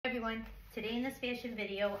everyone. Today in this fashion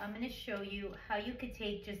video, I'm going to show you how you could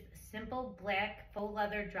take just a simple black faux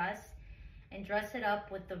leather dress and dress it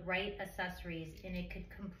up with the right accessories, and it could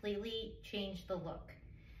completely change the look.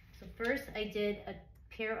 So first I did a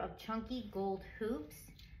pair of chunky gold hoops,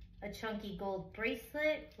 a chunky gold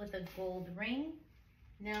bracelet with a gold ring.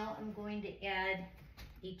 Now I'm going to add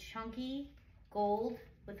a chunky gold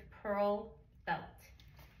with pearl belt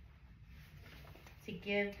to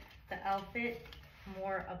give the outfit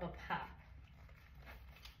more of a pop.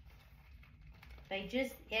 By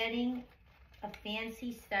just adding a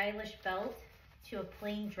fancy stylish belt to a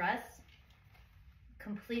plain dress,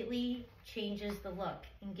 completely changes the look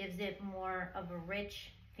and gives it more of a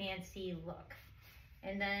rich, fancy look.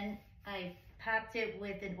 And then I popped it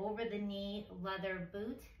with an over-the-knee leather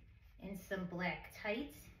boot and some black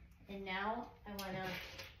tights. And now I want to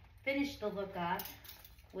finish the look off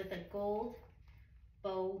with a gold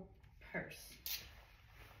bow purse.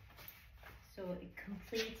 So it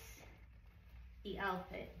completes the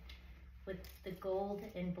outfit with the gold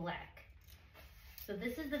and black. So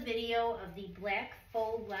this is the video of the black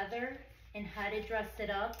faux leather and how to dress it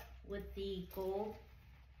up with the gold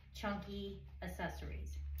chunky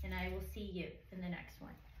accessories. And I will see you in the next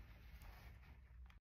one.